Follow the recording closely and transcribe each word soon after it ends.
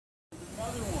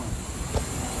another one.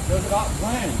 They're not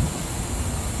playing.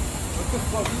 What the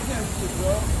fuck is that shit,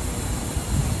 bro?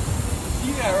 You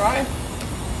see that, right?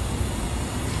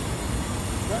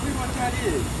 Tell me what that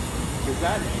is. Cause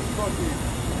that ain't fucking,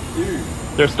 dude.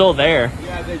 They're still there.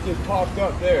 Yeah, they just popped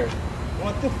up there.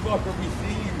 What the fuck are we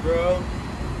seeing, bro?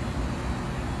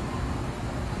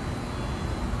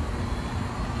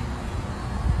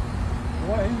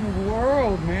 What in the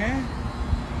world, man?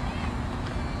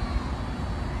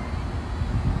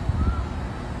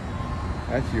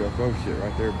 That's UFO shit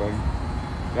right there, buddy.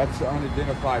 That's the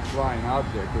unidentified flying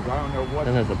object, because I don't know what.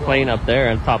 And there's a plane up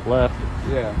there in the top left.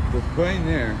 Yeah, there's a plane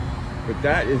there, but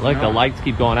that is Like not. the lights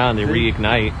keep going on, they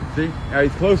reignite. See? Yeah,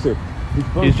 he's closer.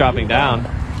 He's dropping down.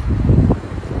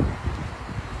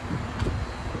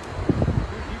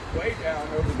 He's way down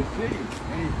over the city,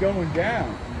 and he's going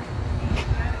down.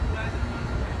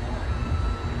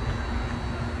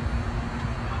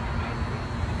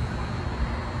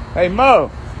 Hey Mo,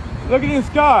 look at the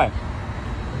sky.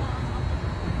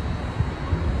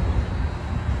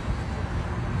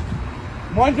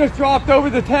 One just dropped over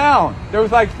the town. There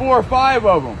was like 4 or 5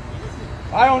 of them.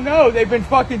 I don't know. They've been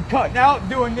fucking cutting out,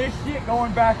 doing this shit,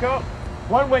 going back up.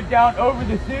 One went down over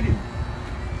the city.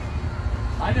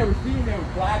 I never seen them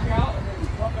black out and then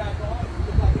come back on.